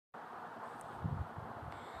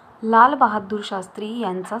लाल बहादूर शास्त्री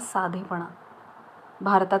यांचा साधेपणा.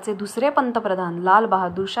 भारताचे दुसरे पंतप्रधान लाल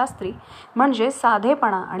बहादूर शास्त्री म्हणजे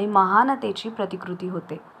साधेपणा आणि महानतेची प्रतिकृती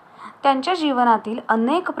होते. त्यांच्या जीवनातील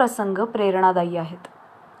अनेक प्रसंग प्रेरणादायी आहेत.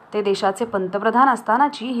 ते देशाचे पंतप्रधान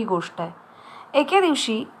असतानाची ही गोष्ट आहे. एके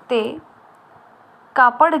दिवशी ते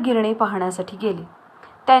कापड गिरणी पाहण्यासाठी गेले.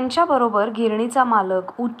 त्यांच्याबरोबर गिरणीचा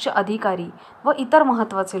मालक, उच्च अधिकारी व इतर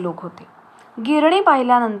महत्त्वाचे लोक होते. गिरणी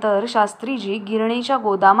पाहिल्यानंतर शास्त्रीजी गिरणीच्या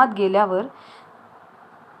गोदामात गेल्यावर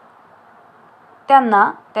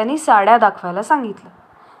त्यांनी साड्या दाखवायला सांगितलं.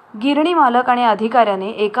 गिरणी मालक आणि अधिकाऱ्याने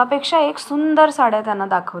एकापेक्षा एक सुंदर साड्या त्यांना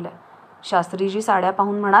दाखवल्या. शास्त्रीजी साड्या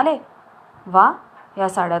पाहून म्हणाले, वा, या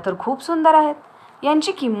साड्या तर खूप सुंदर आहेत.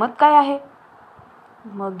 यांची किंमत काय आहे?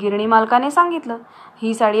 मग गिरणी मालकाने सांगितलं,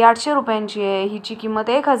 ही साडी 800 रुपयांची आहे, हिची किंमत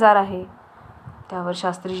 1000 आहे. त्यावर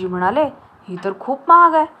शास्त्रीजी म्हणाले, ही तर खूप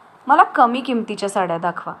महाग आहे, मला कमी किमतीच्या साड्या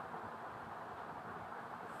दाखवा.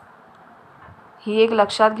 ही एक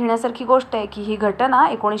लक्षात घेण्यासारखी गोष्ट आहे की ही घटना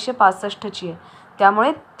 1965ची आहे.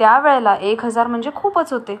 त्यामुळे त्यावेळेला 1000 म्हणजे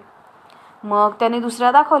खूपच होते. मग त्याने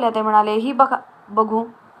दुसऱ्या दाखवल्या. ते म्हणाले, ही बघू,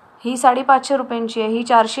 ही साडी 500 रुपयांची आहे, ही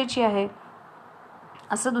 400ची आहे.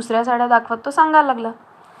 असं दुसऱ्या साड्या दाखवत तो सांगायला लागला.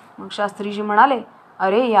 मग शास्त्रीजी म्हणाले,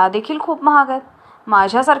 अरे, या देखील खूप महाग आहेत.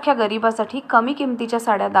 माझ्यासारख्या गरिबासाठी कमी किमतीच्या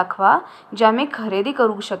साड्या दाखवा, ज्या मी खरेदी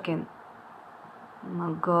करू शकेन.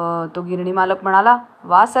 मग तो गिरणी मालक म्हणाला,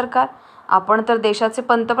 वा सरकार, आपण तर देशाचे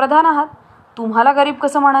पंतप्रधान आहात, तुम्हाला गरीब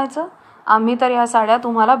कसं म्हणायचं? आम्ही तर या साड्या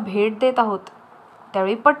तुम्हाला भेट देत आहोत.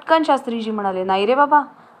 त्यावेळी पटकन शास्त्रीजी म्हणाले, नाही रे बाबा,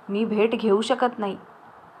 मी भेट घेऊ शकत नाही.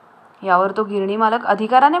 यावर तो गिरणी मालक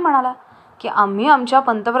अधिकाराने म्हणाला की आम्ही आमच्या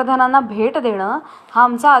पंतप्रधानांना भेट देणं हा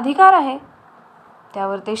आमचा अधिकार आहे.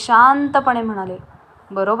 त्यावर ते शांतपणे म्हणाले,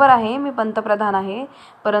 बरोबर आहे, मी पंतप्रधान आहे,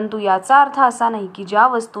 परंतु याचा अर्थ असा नाही की ज्या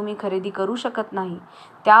वस्तू मी खरेदी करू शकत नाही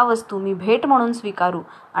त्या वस्तू मी भेट म्हणून स्वीकारू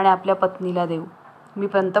आणि आपल्या पत्नीला देऊ. मी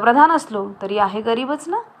पंतप्रधान असलो तरी आहे गरीबच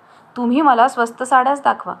ना. तुम्ही मला स्वस्त साड्याच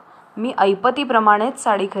दाखवा, मी ऐपतीप्रमाणेच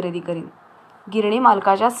साडी खरेदी करीन. गिरणी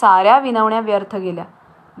मालकाच्या साऱ्या विनवण्या व्यर्थ गेल्या.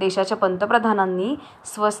 देशाच्या पंतप्रधानांनी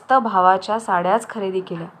स्वस्त भावाच्या साड्याच खरेदी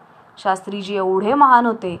केल्या. शास्त्रीजी एवढे महान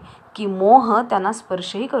होते की मोह त्यांना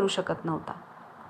स्पर्शही करू शकत नव्हता.